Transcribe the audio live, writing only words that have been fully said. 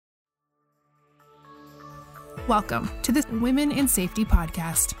Welcome to the Women in Safety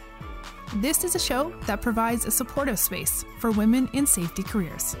podcast. This is a show that provides a supportive space for women in safety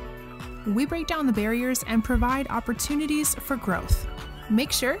careers. We break down the barriers and provide opportunities for growth.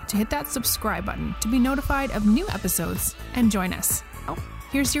 Make sure to hit that subscribe button to be notified of new episodes and join us.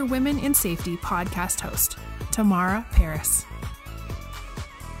 Here's your Women in Safety podcast host, Tamara Paris.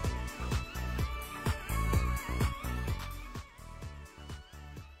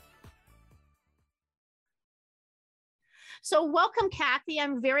 So welcome, Kathy.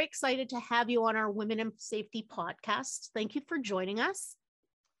 I'm very excited to have you on our Women in Safety podcast. Thank you for joining us.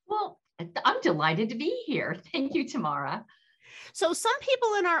 Well, I'm delighted to be here. Thank you, Tamara. So some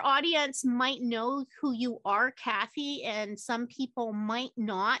people in our audience might know who you are, Kathy, and some people might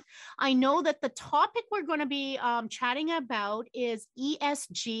not. I know that the topic we're going to be chatting about is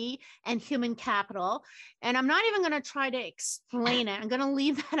ESG and human capital. And I'm not even going to try to explain it. I'm going to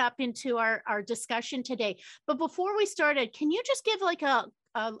leave that up into our discussion today. But before we started, can you just give like a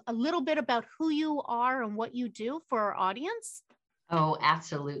little bit about who you are and what you do for our audience? Oh,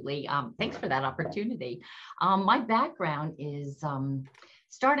 absolutely. Thanks for that opportunity. My background is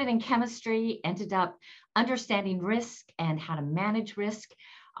started in chemistry, ended up understanding risk and how to manage risk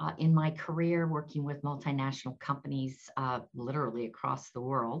in my career, working with multinational companies literally across the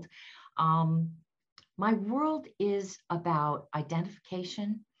world. My world is about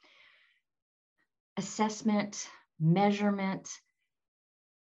identification, assessment, measurement,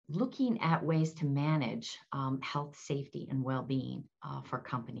 looking at ways to manage health, safety, and well-being for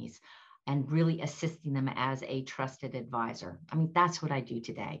companies and really assisting them as a trusted advisor. I mean, that's what I do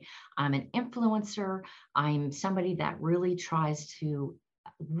today. I'm an influencer. I'm somebody that really tries to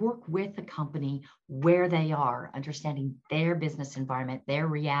work with a company where they are, understanding their business environment, their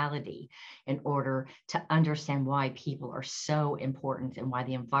reality, in order to understand why people are so important and why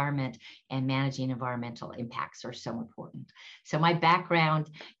the environment and managing environmental impacts are so important. So my background,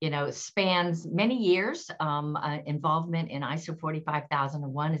 spans many years, involvement in ISO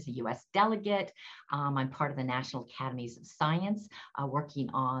 45001 as a US delegate. I'm part of the National Academies of Science, working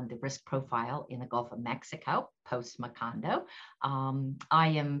on the risk profile in the Gulf of Mexico, post-Macondo. I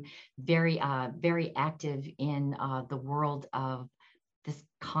am very active in the world of this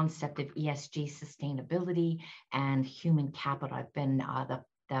concept of ESG sustainability and human capital. I've been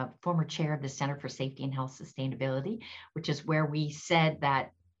the former chair of the Center for Safety and Health Sustainability, which is where we said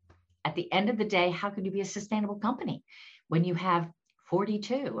that at the end of the day, how could you be a sustainable company when you have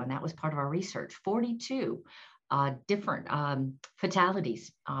 42, and that was part of our research, 42 different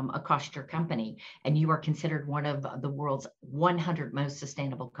fatalities across your company, and you are considered one of the world's 100 most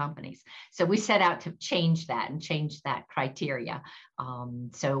sustainable companies. So we set out to change that criteria.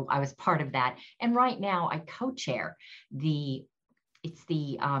 So I was part of that. And right now I co-chair the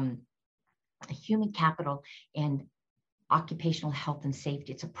Human Capital and Occupational Health and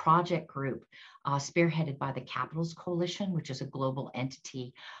Safety. It's a project group spearheaded by the Capitals Coalition, which is a global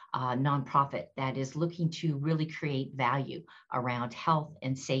entity, nonprofit that is looking to really create value around health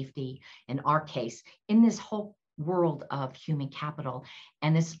and safety, in our case, in this whole world of human capital,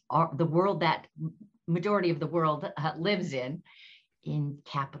 and the world that majority of the world lives in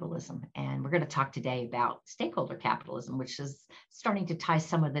capitalism. And we're going to talk today about stakeholder capitalism, which is starting to tie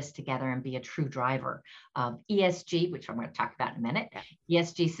some of this together and be a true driver of ESG, which I'm going to talk about in a minute,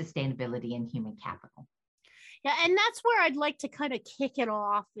 ESG, sustainability, and human capital. Yeah, and that's where I'd like to kind of kick it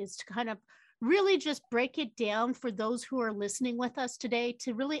off, is to kind of really just break it down for those who are listening with us today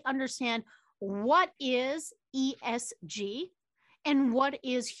to really understand what is ESG and what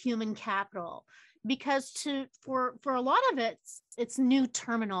is human capital. Because for a lot of it's new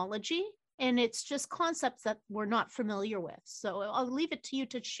terminology, and it's just concepts that we're not familiar with. So I'll leave it to you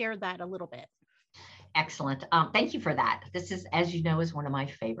to share that a little bit. Excellent. Thank you for that. This is, as you know, is one of my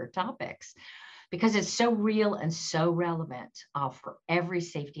favorite topics because it's so real and so relevant for every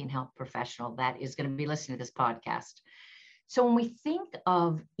safety and health professional that is going to be listening to this podcast. So when we think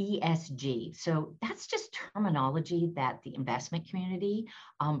of ESG, so that's just terminology that the investment community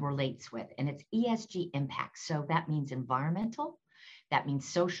relates with, and it's ESG impact. So that means environmental, that means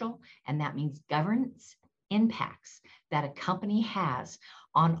social, and that means governance impacts that a company has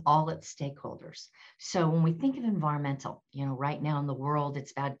on all its stakeholders. So when we think of environmental, right now in the world,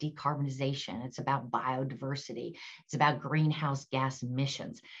 it's about decarbonization, it's about biodiversity, it's about greenhouse gas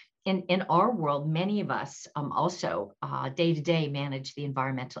emissions. In our world, many of us also day to day manage the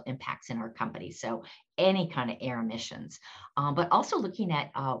environmental impacts in our company. So any kind of air emissions, but also looking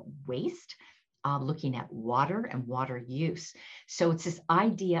at waste, looking at water and water use. So it's this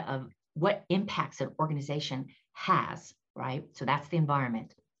idea of what impacts an organization has, right? So that's the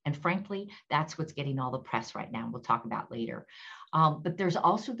environment. And frankly, that's what's getting all the press right now. We'll talk about later. But there's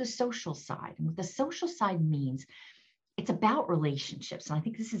also the social side. And what the social side means, it's about relationships. And I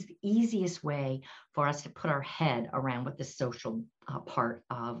think this is the easiest way for us to put our head around what the social part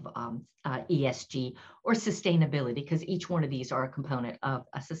of ESG or sustainability, because each one of these are a component of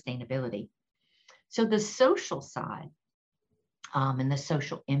a sustainability. So the social side and the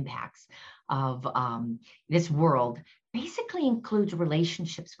social impacts of this world basically includes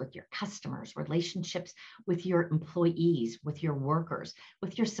relationships with your customers, relationships with your employees, with your workers,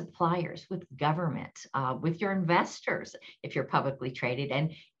 with your suppliers, with government, with your investors, if you're publicly traded.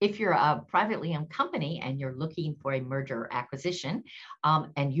 And if you're a privately owned company and you're looking for a merger or acquisition,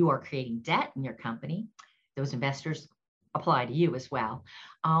 and you are creating debt in your company, those investors apply to you as well.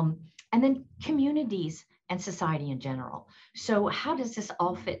 And then communities and society in general. So how does this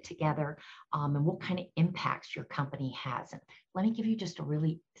all fit together, and what kind of impacts your company has? And let me give you just a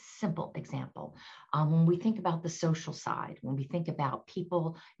really simple example. When we think about the social side, when we think about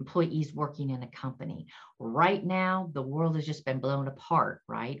people, employees working in a company, right now, the world has just been blown apart,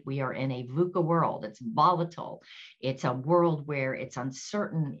 right? We are in a VUCA world. It's volatile. It's a world where it's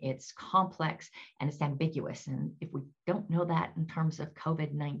uncertain, it's complex, and it's ambiguous. And if we don't know that in terms of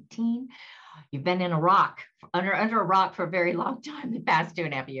COVID-19, you've been in a rock, under a rock for a very long time, the past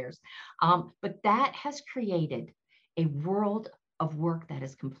 2.5 years. But that has created a world of work that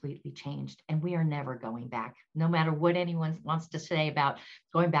has completely changed, and we are never going back. No matter what anyone wants to say about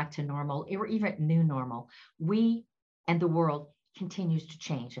going back to normal or even new normal, we and the world continues to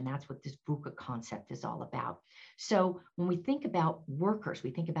change, and that's what this VUCA concept is all about. So when we think about workers, we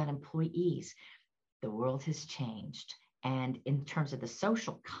think about employees, the world has changed. And in terms of the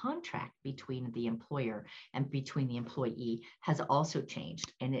social contract between the employer and between the employee has also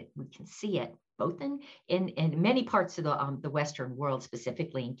changed. And we can see it both in many parts of the Western world,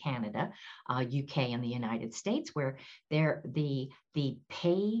 specifically in Canada, UK, and the United States, where the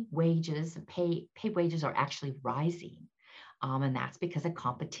pay wages are actually rising. And that's because of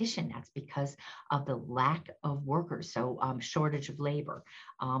competition. That's because of the lack of workers. So shortage of labor.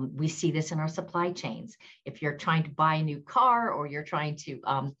 We see this in our supply chains. If you're trying to buy a new car or you're trying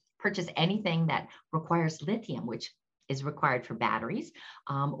to purchase anything that requires lithium, which is required for batteries,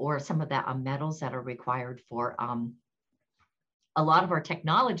 or some of the metals that are required for a lot of our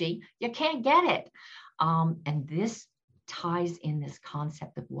technology, you can't get it. And this ties in this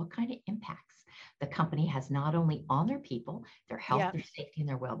concept of what kind of impacts the company has not only on their people, their health, their safety, and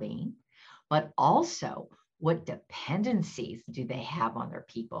their well-being, but also what dependencies do they have on their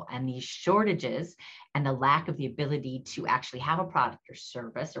people. And these shortages and the lack of the ability to actually have a product or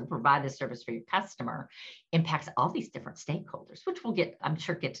service or provide the service for your customer impacts all these different stakeholders, which we'll I'm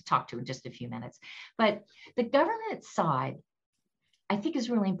sure get to talk to in just a few minutes. But the governance side, I think, is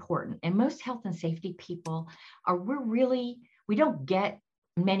really important. And most health and safety people we don't get,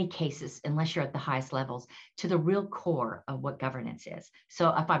 in many cases, unless you're at the highest levels, to the real core of what governance is.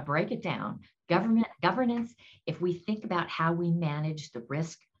 So if I break it down, governance, if we think about how we manage the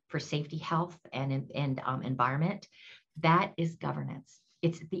risk for safety, health, and environment, that is governance.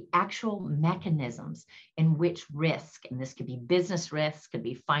 It's the actual mechanisms in which risk, and this could be business risk, could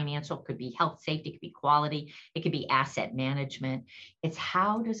be financial, could be health, safety, could be quality, it could be asset management. It's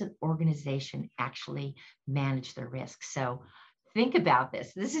how does an organization actually manage their risk? So think about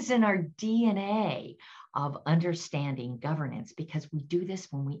this. This is in our DNA of understanding governance, because we do this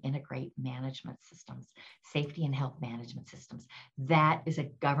when we integrate management systems, safety and health management systems. That is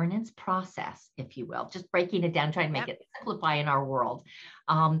a governance process, if you will, just breaking it down, trying to make it simplify in our world,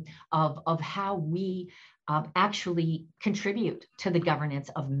 of how we actually contribute to the governance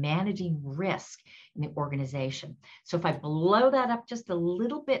of managing risk in the organization. So if I blow that up just a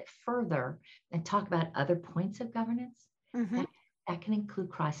little bit further and talk about other points of governance, that can include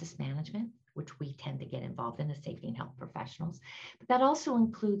crisis management, which we tend to get involved in as safety and health professionals. But that also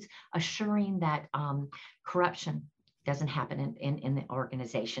includes assuring that corruption doesn't happen in the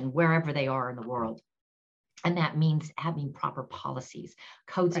organization, wherever they are in the world. And that means having proper policies,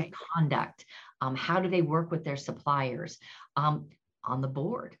 codes of conduct. How do they work with their suppliers? On the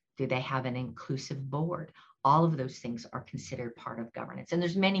board, do they have an inclusive board? All of those things are considered part of governance. And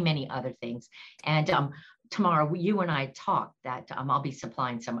there's many, many other things. And tomorrow, you and I talk that I'll be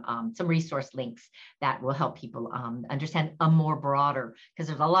supplying some resource links that will help people understand a more broader, because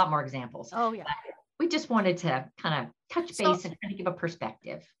there's a lot more examples. Oh, yeah. we just wanted to kind of touch base and kind of give a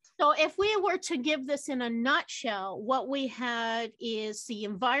perspective. So if we were to give this in a nutshell, what we had is the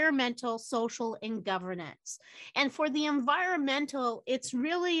environmental, social, and governance. And for the environmental, it's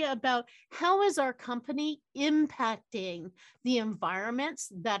really about how is our company impacting the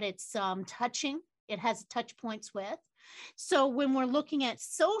environments that it's touching, it has touch points with. So when we're looking at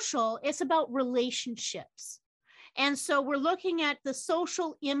social, it's about relationships. And so we're looking at the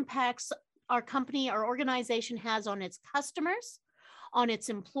social impacts our company, our organization has on its customers, on its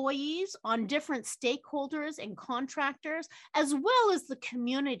employees, on different stakeholders and contractors, as well as the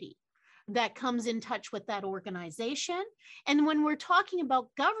community that comes in touch with that organization. And when we're talking about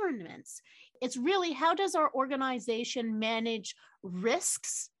governance, it's really how does our organization manage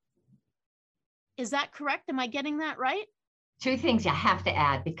risks? Is that correct? Am I getting that right? Two things I have to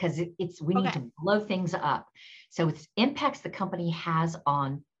add because we need to blow things up. So it's impacts the company has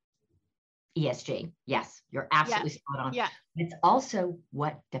on ESG. Yes, you're absolutely spot on. Yeah. It's also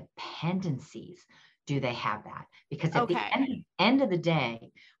what dependencies do they have that? Because at the end of the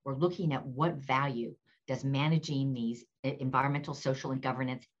day, we're looking at what value does managing these environmental, social, and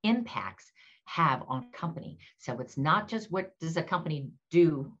governance impacts have on a company. So it's not just what does a company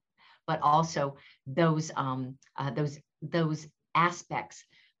do, but also those aspects,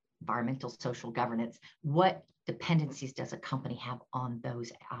 environmental, social, governance. What dependencies does a company have on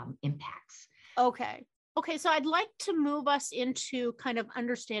those impacts? Okay. So I'd like to move us into kind of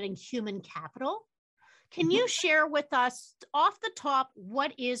understanding human capital. Can you share with us off the top,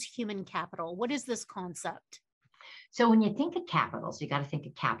 what is human capital? What is this concept? So when you think of capitals, you got to think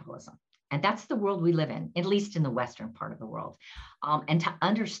of capitalism. And that's the world we live in, at least in the Western part of the world. And to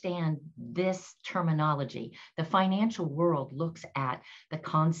understand this terminology, the financial world looks at the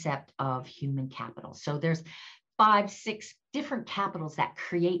concept of human capital. So there's 5, 6 different capitals that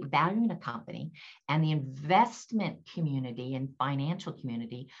create value in a company, and the investment community and financial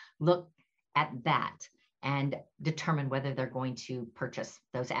community look at that and determine whether they're going to purchase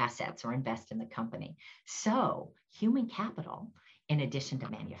those assets or invest in the company. So human capital, in addition to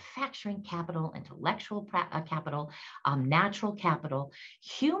manufacturing capital, intellectual capital, natural capital,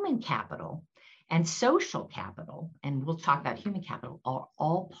 human capital, and social capital, and we'll talk about human capital, are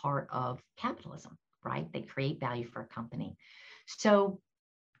all part of capitalism, right? They create value for a company. So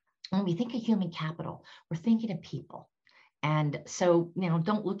when we think of human capital, we're thinking of people. And so,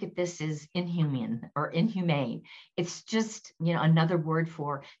 don't look at this as inhuman or inhumane. It's just, another word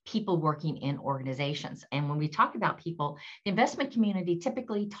for people working in organizations. And when we talk about people, the investment community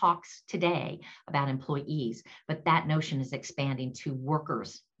typically talks today about employees, but that notion is expanding to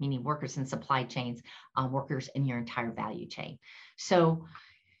workers, meaning workers in supply chains, workers in your entire value chain. So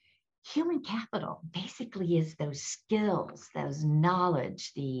human capital basically is those skills, those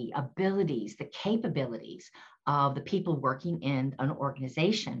knowledge, the abilities, the capabilities of the people working in an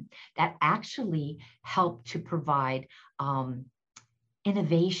organization that actually help to provide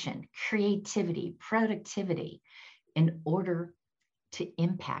innovation, creativity, productivity in order to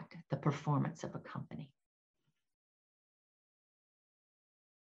impact the performance of a company.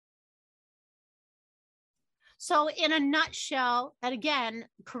 So in a nutshell, and again,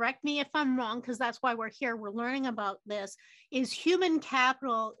 correct me if I'm wrong, because that's why we're here, we're learning about this, is human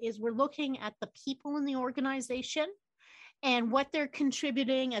capital is we're looking at the people in the organization and what they're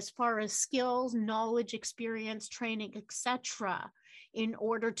contributing as far as skills, knowledge, experience, training, etc., in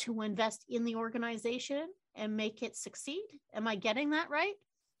order to invest in the organization and make it succeed. Am I getting that right?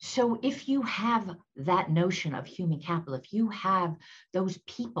 So if you have that notion of human capital, if you have those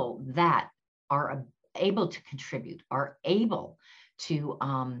people that are able to contribute, are able to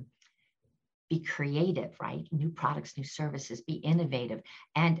be creative, right? New products, new services, be innovative,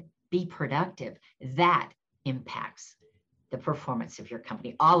 and be productive, that impacts the performance of your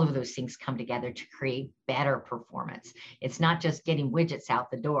company. All of those things come together to create better performance. It's not just getting widgets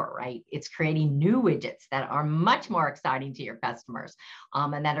out the door, right? It's creating new widgets that are much more exciting to your customers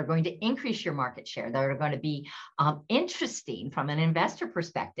and that are going to increase your market share, that are going to be interesting from an investor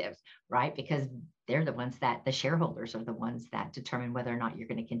perspective, right? Because they're the ones that the shareholders are the ones that determine whether or not you're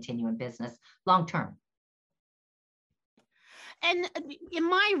going to continue in business long term. And in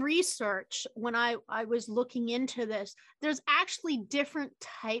my research, when I was looking into this, there's actually different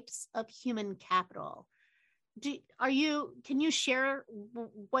types of human capital. Can you share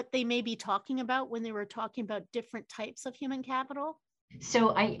what they may be talking about when they were talking about different types of human capital?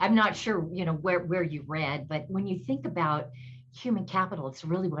 So I'm not sure, where you read, but when you think about human capital, it's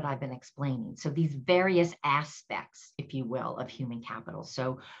really what I've been explaining. So these various aspects, if you will, of human capital.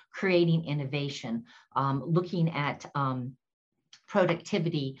 So creating innovation, looking at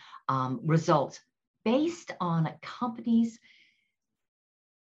productivity results, based on a company's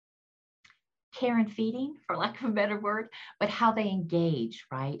care and feeding, for lack of a better word, but how they engage,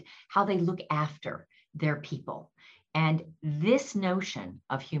 right? How they look after their people. And this notion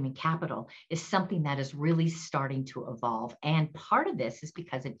of human capital is something that is really starting to evolve. And part of this is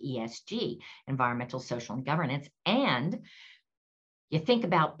because of ESG, environmental, social, and governance. And you think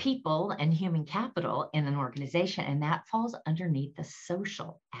about people and human capital in an organization, and that falls underneath the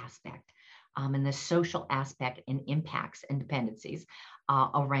social aspect. And the social aspect and impacts and dependencies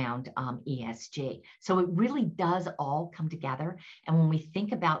around ESG. So it really does all come together. And when we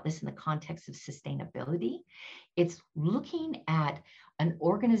think about this in the context of sustainability, it's looking at an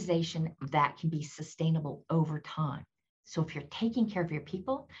organization that can be sustainable over time. So if you're taking care of your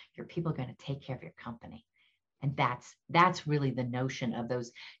people are going to take care of your company. And that's really the notion of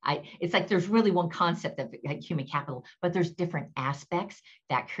those. It's like there's really one concept of human capital, but there's different aspects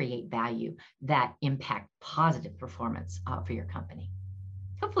that create value that impact positive performance for your company.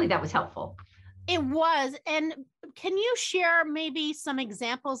 Hopefully that was helpful. It was. And can you share maybe some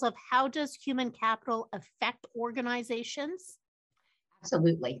examples of how does human capital affect organizations?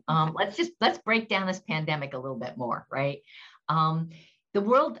 Absolutely. Let's break down this pandemic a little bit more, right? The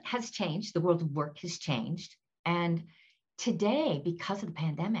world has changed. The world of work has changed. And today, because of the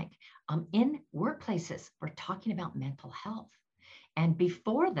pandemic, in workplaces, we're talking about mental health. And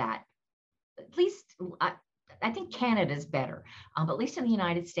before that, at least I think Canada is better, but at least in the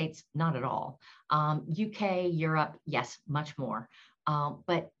United States, not at all. UK, Europe, yes, much more.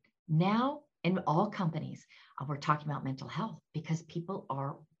 But now in all companies, we're talking about mental health because people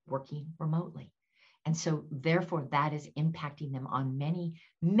are working remotely. And so therefore that is impacting them on many,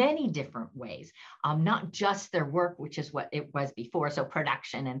 many different ways, not just their work, which is what it was before. So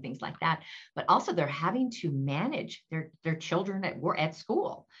production and things like that, but also they're having to manage their children at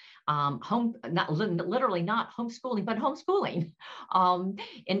school, literally not homeschooling, but homeschooling,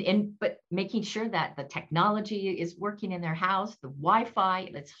 but making sure that the technology is working in their house, the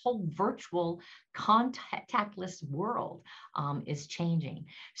Wi-Fi, this whole virtual contactless world is changing.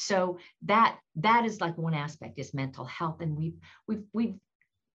 So that is like one aspect is mental health. And we've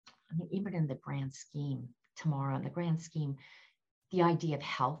I mean, even in the grand scheme, Tamara, in the grand scheme, the idea of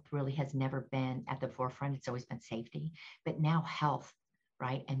health really has never been at the forefront. It's always been safety, but now health,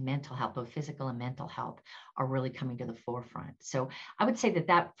 right? And mental health, both physical and mental health are really coming to the forefront. So I would say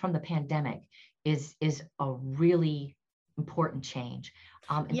that from the pandemic is a really important change.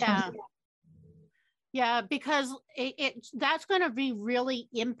 Yeah, because that's going to be really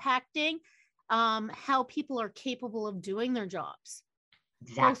impacting how people are capable of doing their jobs.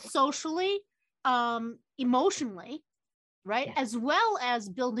 Exactly. Both socially, emotionally, right? Yes. As well as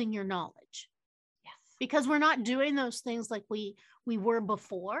building your knowledge. Yes. Because we're not doing those things like we were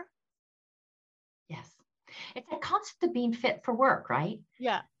before. Yes. It's a concept of being fit for work, right?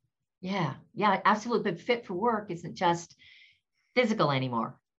 Yeah. Yeah, absolutely. But fit for work isn't just physical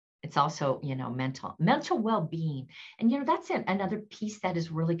anymore. It's also, mental well-being. And, that's another piece that has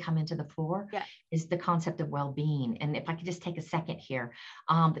really come into the fore is the concept of well-being. And if I could just take a second here,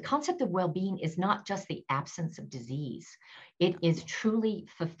 the concept of well-being is not just the absence of disease. It is truly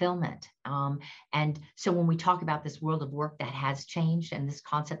fulfillment. And so when we talk about this world of work that has changed and this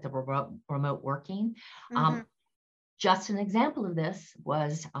concept of remote working, just an example of this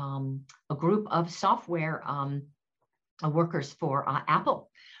was a group of software workers for Apple.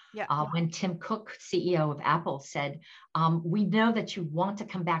 When Tim Cook, CEO of Apple, said, we know that you want to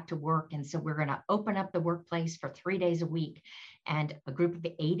come back to work. And so we're going to open up the workplace for 3 days a week. And a group of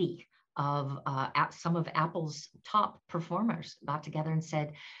 80 of some of Apple's top performers got together and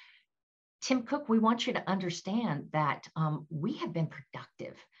said, Tim Cook, we want you to understand that we have been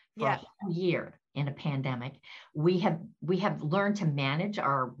productive for a whole year in a pandemic. We have learned to manage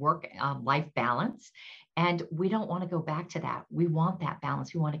our work-life balance. And we don't want to go back to that. We want that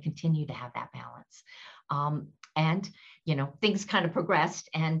balance. We want to continue to have that balance. And, things kind of progressed.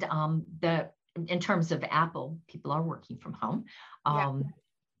 And in terms of Apple, people are working from home.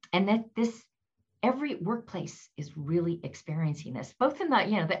 And that every workplace is really experiencing this, both in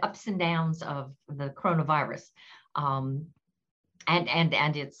the ups and downs of the coronavirus and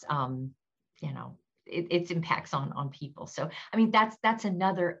its, its impacts on people. So, I mean, that's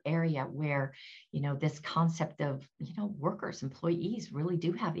another area where, this concept of, workers, employees really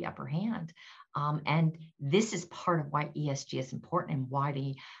do have the upper hand. And this is part of why ESG is important and why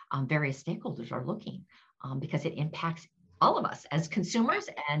the various stakeholders are looking, because it impacts all of us as consumers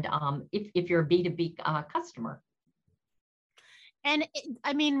and if you're a B2B customer. And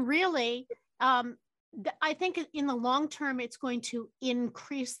I mean, really, I think in the long term, it's going to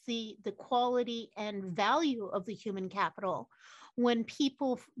increase the quality and value of the human capital when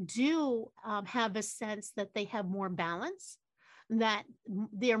people do have a sense that they have more balance, that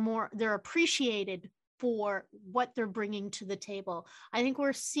they're appreciated for what they're bringing to the table. I think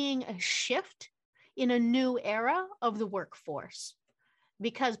we're seeing a shift in a new era of the workforce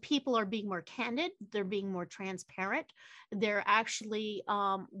because people are being more candid, they're being more transparent, they're actually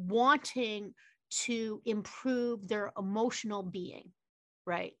wanting to improve their emotional being,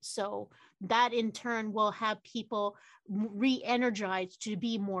 right? So that in turn will have people re-energized to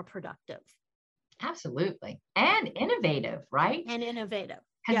be more productive. Absolutely. And innovative, right? And innovative.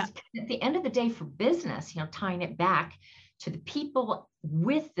 Because at the end of the day for business, tying it back to the people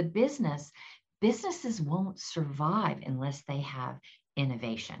with the business, businesses won't survive unless they have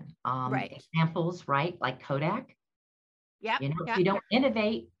innovation. Right. Examples, right? Like Kodak. Yeah. If you don't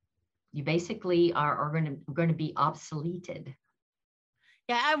innovate, you basically are going to be obsoleted.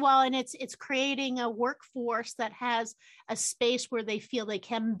 Yeah, well, and it's creating a workforce that has a space where they feel they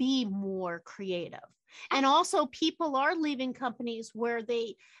can be more creative. And also people are leaving companies where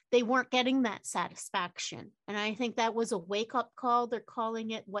they weren't getting that satisfaction. And I think that was a wake-up call. They're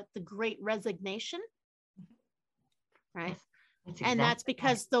calling it the Great Resignation. Right. And that's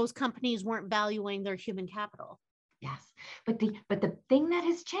because those companies weren't valuing their human capital. Yes. But the thing that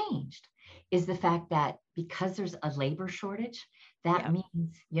has changed is the fact that because there's a labor shortage, that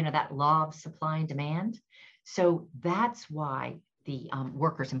means, that law of supply and demand. So that's why the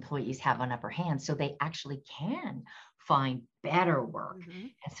workers, employees have an upper hand. So they actually can find better work. Mm-hmm.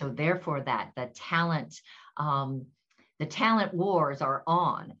 And so therefore the talent wars are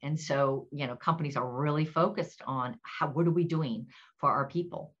on. And so, companies are really focused on what are we doing for our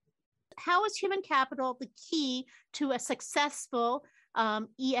people? How is human capital the key to a successful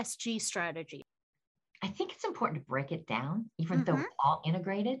ESG strategy? I think it's important to break it down, even though it's all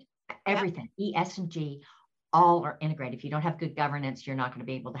integrated. Everything, ES and G, all are integrated. If you don't have good governance, you're not going to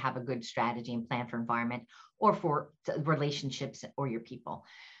be able to have a good strategy and plan for environment or for relationships or your people.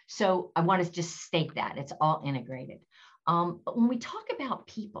 So I want to just state that it's all integrated. But when we talk about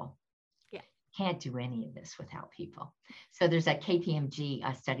people, can't do any of this without people. So there's a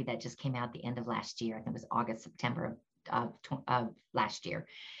KPMG study that just came out at the end of last year. I think it was August, September of last year.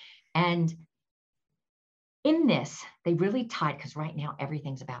 And in this, they really tied, because right now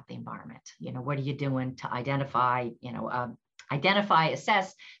everything's about the environment. What are you doing to identify,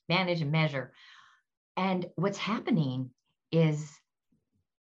 assess, manage, and measure? And what's happening is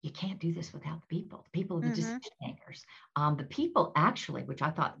you can't do this without the people. The people are the decision makers. The people actually, which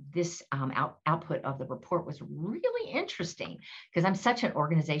I thought this output of the report was really interesting, because I'm such an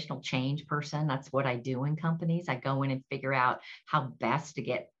organizational change person. That's what I do in companies. I go in and figure out how best to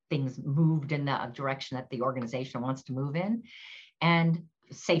get things moved in the direction that the organization wants to move in, and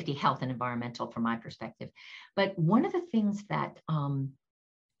safety, health, and environmental from my perspective. But one of the things that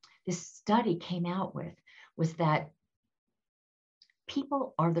this study came out with was that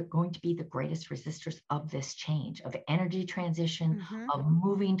people are going to be the greatest resistors of this change, of energy transition, of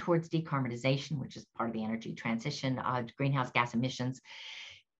moving towards decarbonization, which is part of the energy transition, greenhouse gas emissions,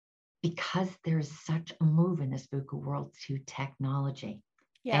 because there's such a move in this VUCA world to technology,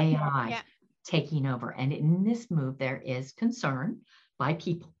 AI taking over. And in this move, there is concern by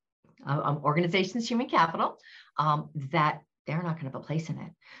people, organizations, human capital, that they're not going to have a place in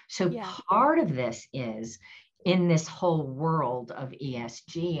it. So part of this is in this whole world of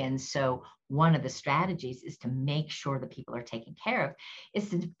ESG. And so one of the strategies is to make sure that people are taken care of, is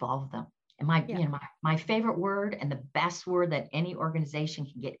to involve them. And my favorite word and the best word that any organization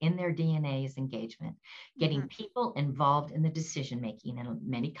can get in their DNA is engagement, getting people involved in the decision-making. And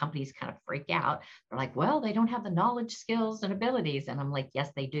many companies kind of freak out. They're like, well, they don't have the knowledge, skills, and abilities. And I'm like,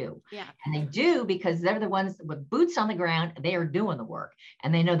 yes, they do. Yeah. And they do, because they're the ones with boots on the ground. They are doing the work,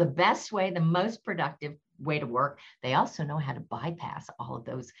 and they know the best way, the most productive way to work. They also know how to bypass all of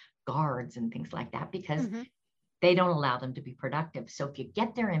those guards and things like that, because they don't allow them to be productive. So if you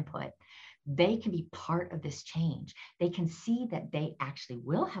get their input, they can be part of this change. They can see that they actually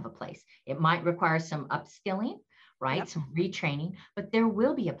will have a place. It might require some upskilling, right? Some retraining, but there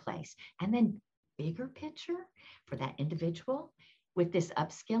will be a place. And then bigger picture for that individual, with this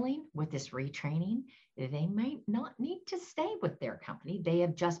upskilling, with this retraining, they might not need to stay with their company. They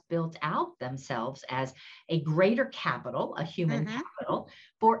have just built out themselves as a greater capital, a human capital,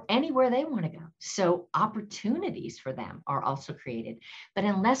 for anywhere they want to go. So opportunities for them are also created. But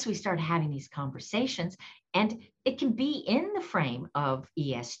unless we start having these conversations, and it can be in the frame of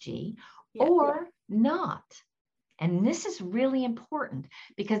ESG or not. And this is really important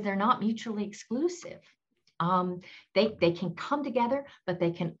because they're not mutually exclusive. They can come together, but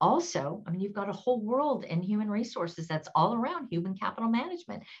they can also, I mean, you've got a whole world in human resources that's all around human capital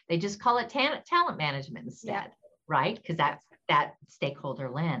management. They just call it talent management instead, right? Because that's that stakeholder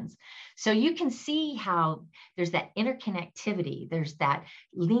lens. So you can see how there's that interconnectivity, there's that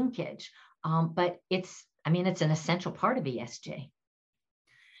linkage, but it's an essential part of ESG.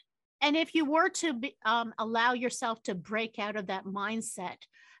 And if you were to allow yourself to break out of that mindset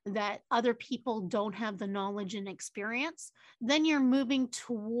that other people don't have the knowledge and experience, then you're moving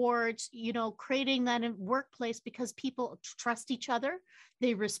towards, creating that workplace because people trust each other,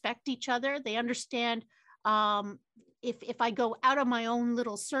 they respect each other, they understand. If I go out of my own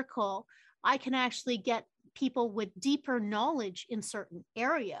little circle, I can actually get people with deeper knowledge in certain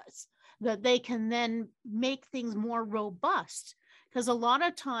areas that they can then make things more robust. Because a lot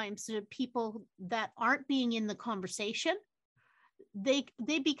of times the people that aren't being in the conversation, they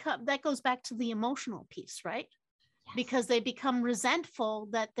become, that goes back to the emotional piece, right? Yes. Because they become resentful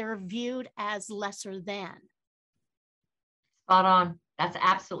that they're viewed as lesser than. Spot on. That's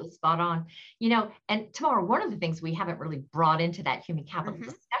absolutely spot on. And Tamara, one of the things we haven't really brought into that human capital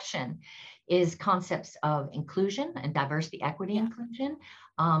discussion is concepts of inclusion and diversity, equity, inclusion,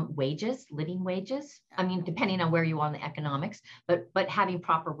 wages, living wages. I mean, depending on where you are in the economics, but having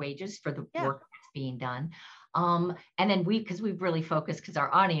proper wages for the work that's being done. And then because we've really focused, because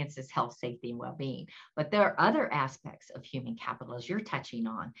our audience is health, safety, and well-being, but there are other aspects of human capital, as you're touching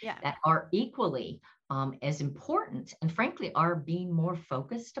on, that are equally as important, and frankly, are being more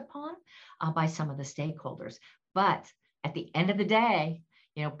focused upon by some of the stakeholders. But at the end of the day,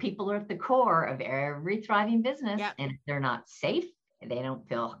 people are at the core of every thriving business, and if they're not safe, they don't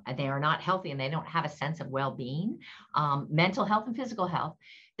feel, they are not healthy, and they don't have a sense of well-being, mental health and physical health,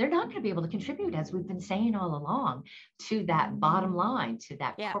 they're not going to be able to contribute, as we've been saying all along, to that bottom line, to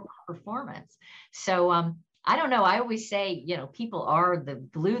that corporate performance. So I don't know. I always say, people are the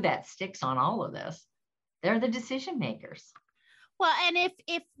glue that sticks on all of this. They're the decision makers. Well, and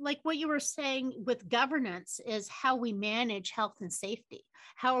if like what you were saying with governance is how we manage health and safety,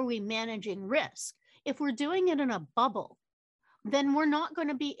 how are we managing risk? If we're doing it in a bubble, then we're not going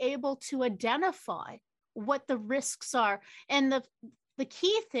to be able to identify what the risks are. And the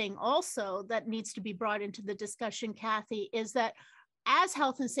key thing also that needs to be brought into the discussion, Kathy, is that as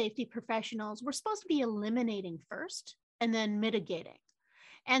health and safety professionals, we're supposed to be eliminating first and then mitigating.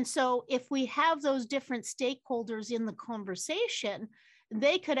 And so if we have those different stakeholders in the conversation,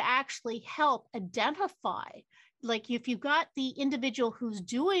 they could actually help identify, like if you've got the individual who's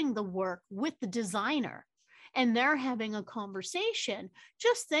doing the work with the designer and they're having a conversation,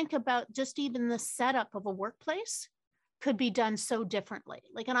 just think about just even the setup of a workplace could be done so differently.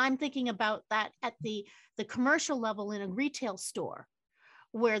 Like, and I'm thinking about that at the commercial level in a retail store,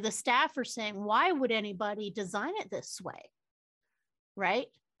 where the staff are saying, why would anybody design it this way? Right?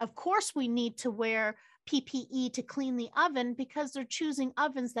 Of course, we need to wear PPE to clean the oven because they're choosing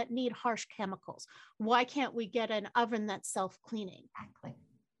ovens that need harsh chemicals. Why can't we get an oven that's self-cleaning? Exactly.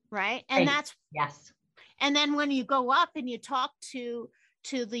 Right? And that's, yes. And then when you go up and you talk to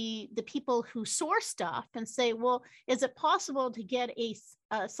the people who source stuff and say, well, is it possible to get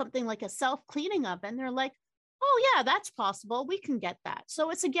something like a self-cleaning oven? They're like, oh yeah, that's possible. We can get that.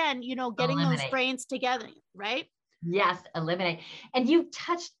 So it's again, getting those brains together, right? Yes, eliminate. And you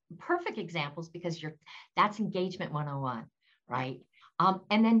touched perfect examples because that's engagement 101, right?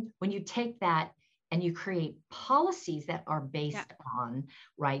 And then when you take that and you create policies that are based on,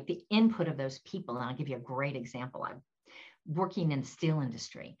 right, the input of those people. And I'll give you a great example. I'm working in the steel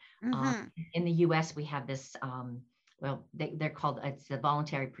industry. In the US, we have this, they're called, it's the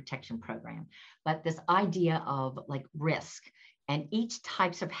Voluntary Protection Program, but this idea of like risk. And each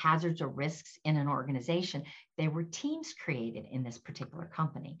types of hazards or risks in an organization, there were teams created in this particular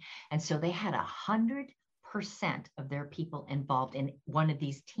company. And so they had 100% of their people involved in one of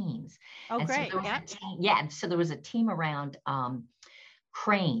these teams. Oh, and great. So and so there was a team around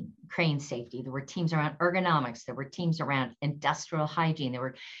crane safety. There were teams around ergonomics. There were teams around industrial hygiene. There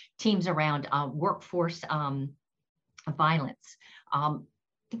were teams around workforce violence.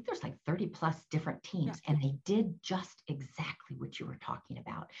 I think there's like 30 plus different teams, and they did just exactly what you were talking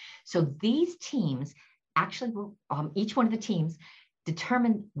about. So these teams actually were, each one of the teams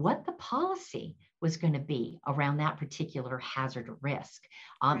determined what the policy was going to be around that particular hazard or risk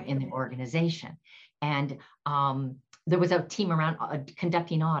in the organization. And there was a team around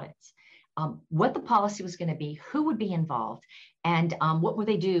conducting audits. what the policy was going to be, who would be involved, and what would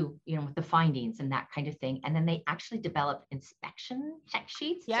they do, with the findings and that kind of thing. And then they actually developed inspection check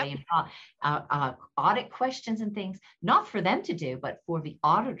sheets, audit questions and things, not for them to do, but for the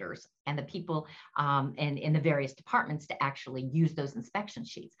auditors and the people in the various departments to actually use those inspection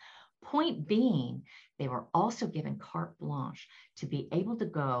sheets. Point being, they were also given carte blanche to be able to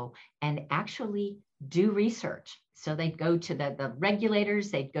go and actually do research. So they'd go to the regulators,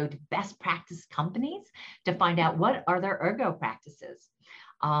 they'd go to best practice companies to find out what are their ergo practices.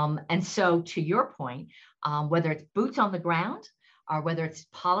 And so to your point, whether it's boots on the ground or whether it's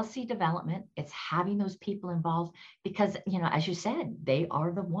policy development, it's having those people involved because, as you said, they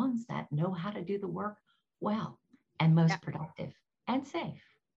are the ones that know how to do the work well and most productive and safe.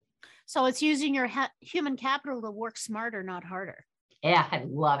 So it's using your human capital to work smarter, not harder. Yeah, I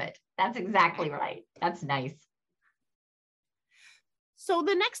love it. That's exactly right. That's nice. So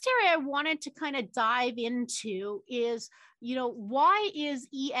the next area I wanted to kind of dive into is, why is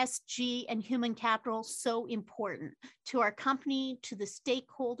ESG and human capital so important to our company, to the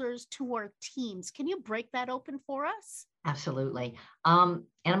stakeholders, to our teams? Can you break that open for us? Absolutely. And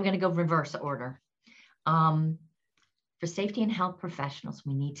I'm going to go reverse order. For safety and health professionals,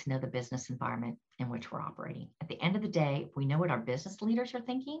 we need to know the business environment in which we're operating. At the end of the day, if we know what our business leaders are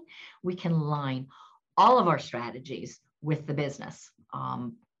thinking, we can align all of our strategies with the business.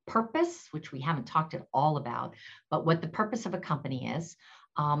 Purpose, which we haven't talked at all about, but what the purpose of a company is,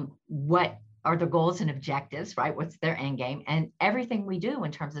 what are the goals and objectives, right? What's their end game? And everything we do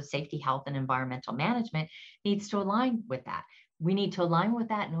in terms of safety, health, and environmental management needs to align with that. We need to align with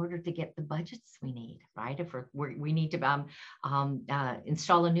that in order to get the budgets we need, right? If we need to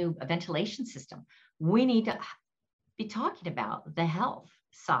install a new ventilation system, we need to be talking about the health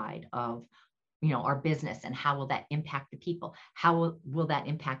side of our business and how will that impact the people? How will that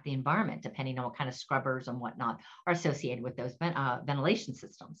impact the environment, depending on what kind of scrubbers and whatnot are associated with those ventilation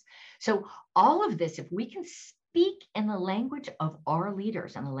systems. So all of this, if we can speak in the language of our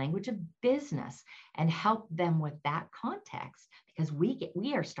leaders and the language of business and help them with that context, because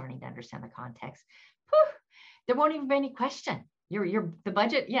we are starting to understand the context, there won't even be any question. The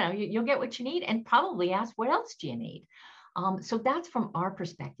budget, you'll get what you need and probably ask, what else do you need? So that's from our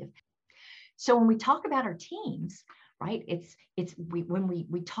perspective. So when we talk about our teams, right, when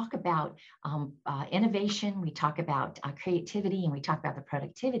we talk about innovation, we talk about creativity, and we talk about the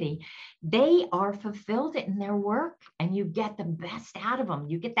productivity, they are fulfilled in their work and you get the best out of them.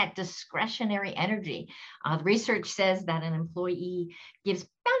 You get that discretionary energy. The research says that an employee gives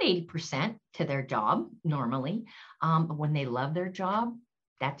about 80% to their job normally, but when they love their job,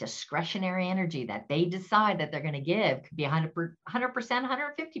 that discretionary energy that they decide that they're going to give could be 100%,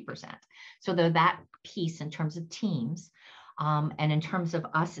 150%. So that piece in terms of teams and in terms of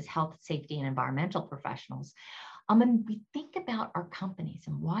us as health, safety, and environmental professionals. And we think about our companies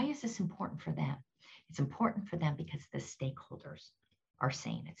and why is this important for them? It's important for them because the stakeholders are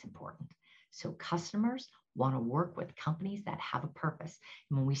saying it's important. So customers want to work with companies that have a purpose.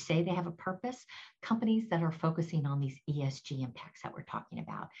 And when we say they have a purpose, companies that are focusing on these ESG impacts that we're talking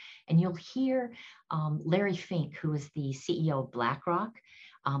about. And you'll hear Larry Fink, who is the CEO of BlackRock.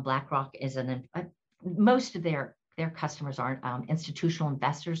 BlackRock is most of their customers aren't institutional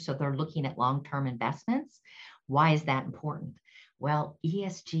investors, so they're looking at long-term investments. Why is that important? Well,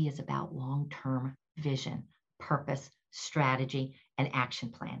 ESG is about long-term vision, purpose, strategy, and action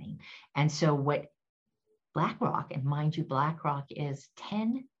planning. And so what BlackRock, and mind you, BlackRock is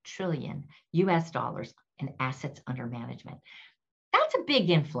 $10 trillion US in assets under management. That's a big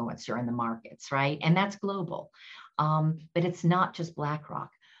influencer in the markets, right? And that's global. But it's not just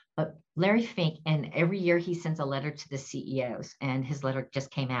BlackRock. But Larry Fink, and every year he sends a letter to the CEOs, and his letter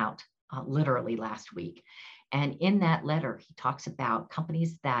just came out literally last week. And in that letter, he talks about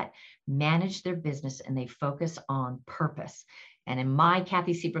companies that manage their business and they focus on purpose. And in my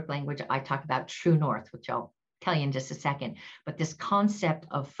Kathy Seabrook language, I talk about true north, which I'll tell you in just a second. But this concept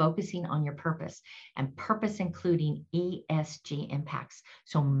of focusing on your purpose, and purpose including ESG impacts.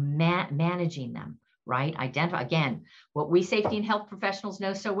 So managing them, right? Identify, again, what we safety and health professionals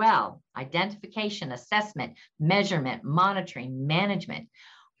know so well: identification, assessment, measurement, monitoring, management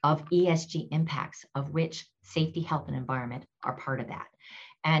of ESG impacts, of which safety, health, and environment are part of that.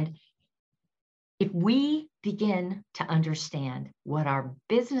 And if we begin to understand what our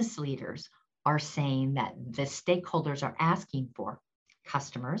business leaders are saying that the stakeholders are asking for,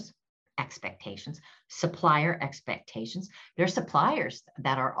 customers' expectations, supplier expectations, there are suppliers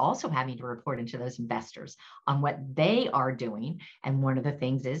that are also having to report into those investors on what they are doing. And one of the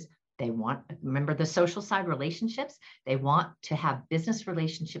things is They want, remember the social side relationships, they want to have business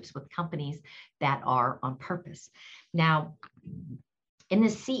relationships with companies that are on purpose. Now, in the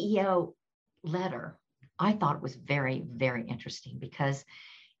CEO letter, I thought it was very, very interesting because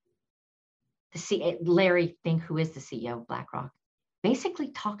Larry Fink, who is the CEO of BlackRock, basically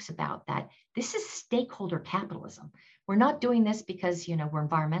talks about that this is stakeholder capitalism. We're not doing this because, we're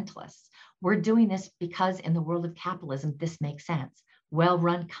environmentalists. We're doing this because in the world of capitalism, this makes sense.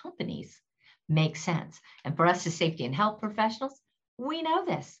 Well-run companies make sense. And for us as safety and health professionals, we know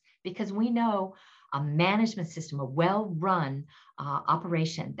this because we know a management system, a well-run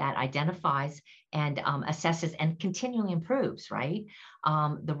operation that identifies and assesses and continually improves, right?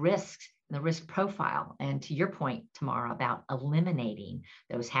 The risks, the risk profile. And to your point, Tamara, about eliminating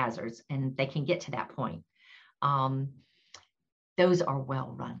those hazards, and they can get to that point. Those are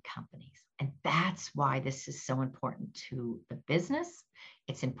well-run companies. And that's why this is so important to the business.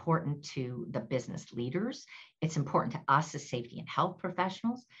 It's important to the business leaders. It's important to us as safety and health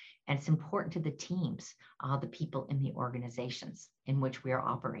professionals. And it's important to the teams, the people in the organizations in which we are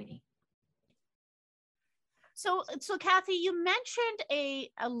operating. So Kathy, you mentioned a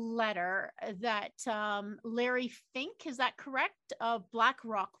letter that Larry Fink, is that correct, of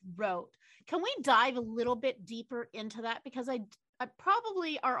BlackRock wrote. Can we dive a little bit deeper into that? Because I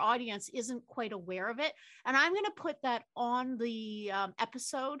probably our audience isn't quite aware of it. And I'm going to put that on the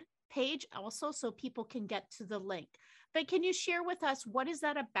episode page also so people can get to the link. But can you share with us what is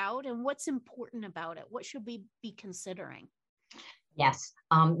that about and what's important about it? What should we be considering? Yes,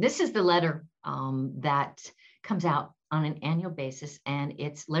 this is the letter that comes out on an annual basis, and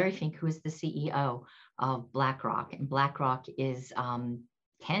it's Larry Fink, who is the CEO of BlackRock, and BlackRock is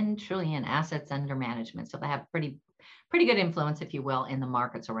 10 trillion assets under management. So they have pretty good influence, if you will, in the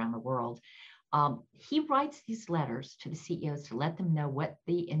markets around the world. He writes these letters to the CEOs to let them know what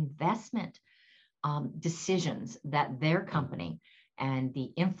the investment decisions that their company and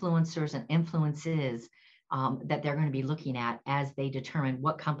the influencers and influences that they're going to be looking at as they determine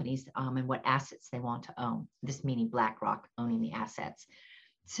what companies and what assets they want to own. This meaning BlackRock owning the assets.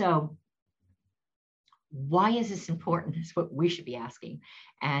 So why is this important is what we should be asking.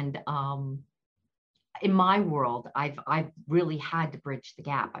 And in my world, I've really had to bridge the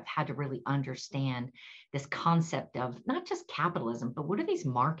gap. I've had to really understand this concept of not just capitalism, but what do these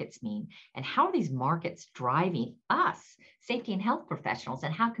markets mean? And how are these markets driving us, safety and health professionals?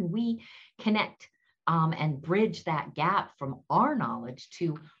 And how can we connect and bridge that gap from our knowledge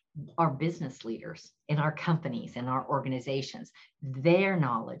to our business leaders in our companies and our organizations, their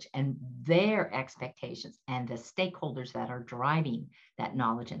knowledge and their expectations, and the stakeholders that are driving that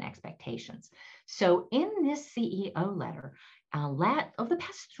knowledge and expectations. So in this CEO letter, over the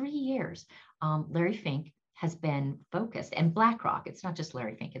past 3 years, Larry Fink has been focused, and BlackRock, it's not just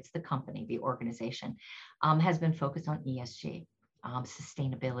Larry Fink, it's the company, the organization, has been focused on ESG,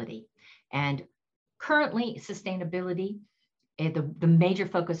 sustainability. And currently, sustainability, the major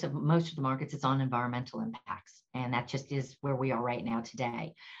focus of most of the markets is on environmental impacts. And that just is where we are right now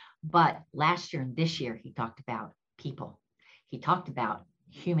today. But last year and this year, he talked about people. He talked about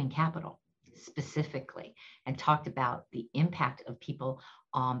human capital specifically, and talked about the impact of people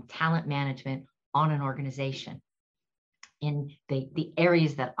on talent management on an organization. In the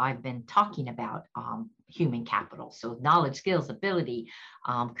areas that I've been talking about, human capital. So knowledge, skills, ability,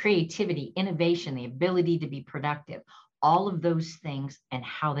 creativity, innovation, the ability to be productive, all of those things and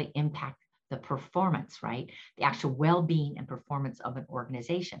how they impact the performance, right? The actual well-being and performance of an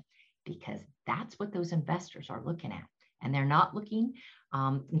organization, because that's what those investors are looking at. And they're not looking,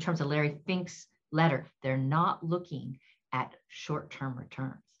 in terms of Larry Fink's letter, they're not looking at short-term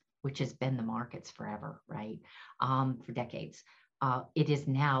returns, which has been the markets forever, right? For decades. It is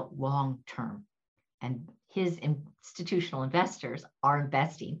now long-term. And his institutional investors are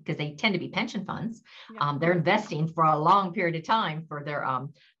investing, because they tend to be pension funds. Yeah. They're investing for a long period of time for their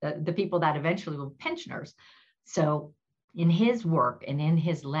the people that eventually will be pensioners. So in his work and in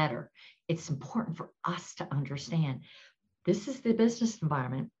his letter, it's important for us to understand this is the business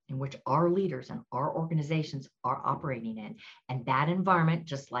environment in which our leaders and our organizations are operating in. And that environment,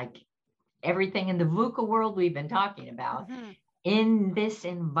 just like everything in the VUCA world we've been talking about, in this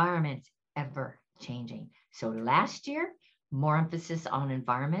environment, ever changing. So last year, more emphasis on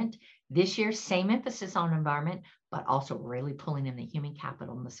environment. This year, same emphasis on environment, but also really pulling in the human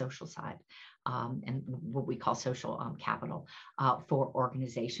capital and the social side, and what we call social capital for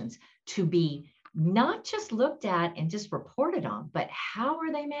organizations to be not just looked at and just reported on, but how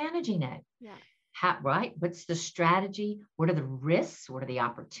are they managing it? Yeah. Right? What's the strategy? What are the risks? What are the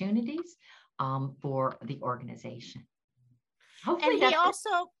opportunities for the organization? Hopefully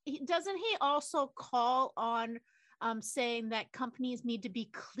And doesn't he also call on saying that companies need to be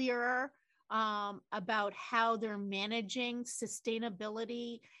clearer about how they're managing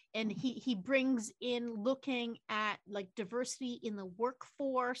sustainability, and he brings in looking at like diversity in the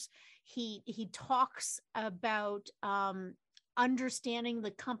workforce. He talks about understanding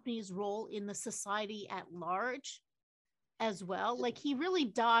the company's role in the society at large as well. Like he really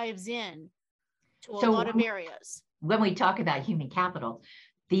dives in to a lot of areas. When we talk about human capital,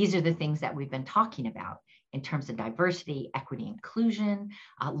 these are the things that we've been talking about in terms of diversity, equity, inclusion,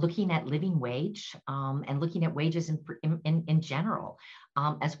 looking at living wage, and looking at wages in general,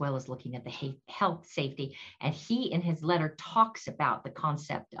 as well as looking at the health, safety. And he, in his letter, talks about the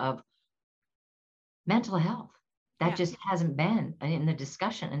concept of mental health. That just hasn't been in the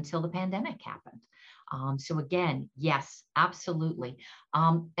discussion until the pandemic happened. So again, yes, absolutely.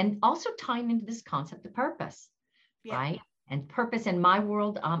 And also tying into this concept of purpose, right? And purpose in my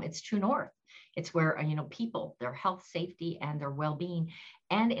world, it's true north. It's where, people, their health, safety, and their well-being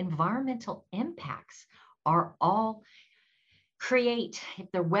and environmental impacts are all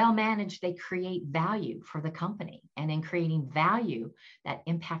if they're well managed, they create value for the company. And in creating value, that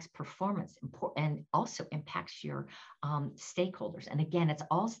impacts performance and also impacts your stakeholders. And again, it's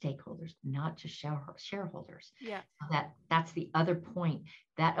all stakeholders, not just shareholders. Yeah. That's the other point,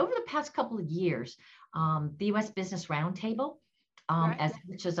 that over the past couple of years, the U.S. Business Roundtable,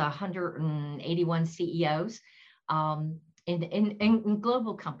 which is 181 CEOs in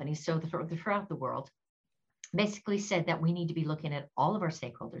global companies, so throughout the world, basically said that we need to be looking at all of our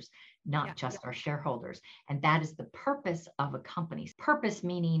stakeholders, not just our shareholders. And that is the purpose of a company. Purpose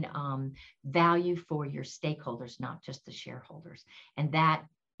meaning value for your stakeholders, not just the shareholders. And that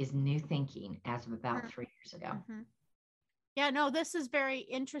is new thinking as of about 3 years ago. Mm-hmm. Yeah, no, this is very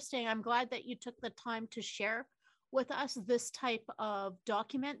interesting. I'm glad that you took the time to share with us this type of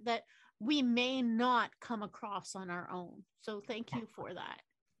document that we may not come across on our own. So thank you for that.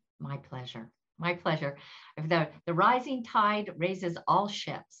 My pleasure. My pleasure. The rising tide raises all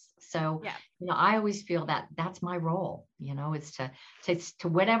ships. So, I always feel that that's my role, is to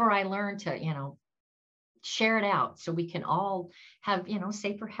whatever I learn to, share it out so we can all have,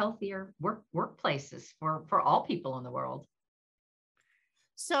 safer, healthier workplaces for all people in the world.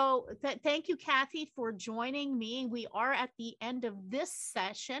 So thank you, Kathy, for joining me. We are at the end of this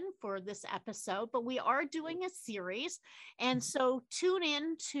session for this episode, but we are doing a series. And so tune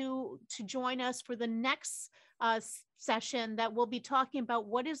in to join us for the next session that we'll be talking about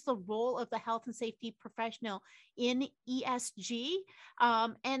what is the role of the health and safety professional in ESG.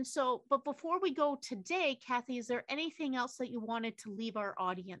 But before we go today, Kathy, is there anything else that you wanted to leave our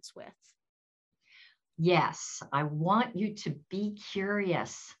audience with? Yes, I want you to be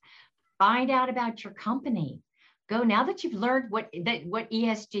curious. Find out about your company. Now that you've learned what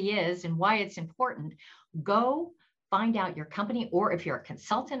ESG is and why it's important, go find out your company, or if you're a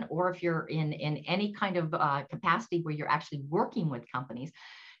consultant, or if you're in any kind of capacity where you're actually working with companies,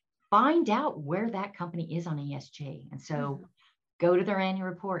 find out where that company is on ESG. And so go to their annual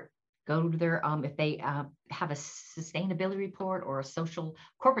report. Go to their, if they have a sustainability report or a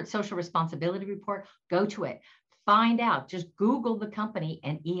corporate social responsibility report, go to it. Find out, just Google the company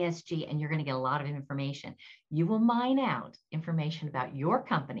and ESG, and you're going to get a lot of information. You will mine out information about your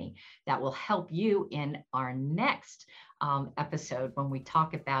company that will help you in our next episode when we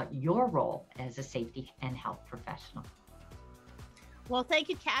talk about your role as a safety and health professional. Well, thank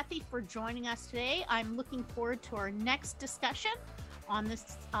you, Kathy, for joining us today. I'm looking forward to our next discussion on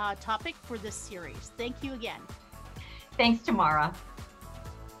this topic for this series. Thank you again. Thanks, Tamara.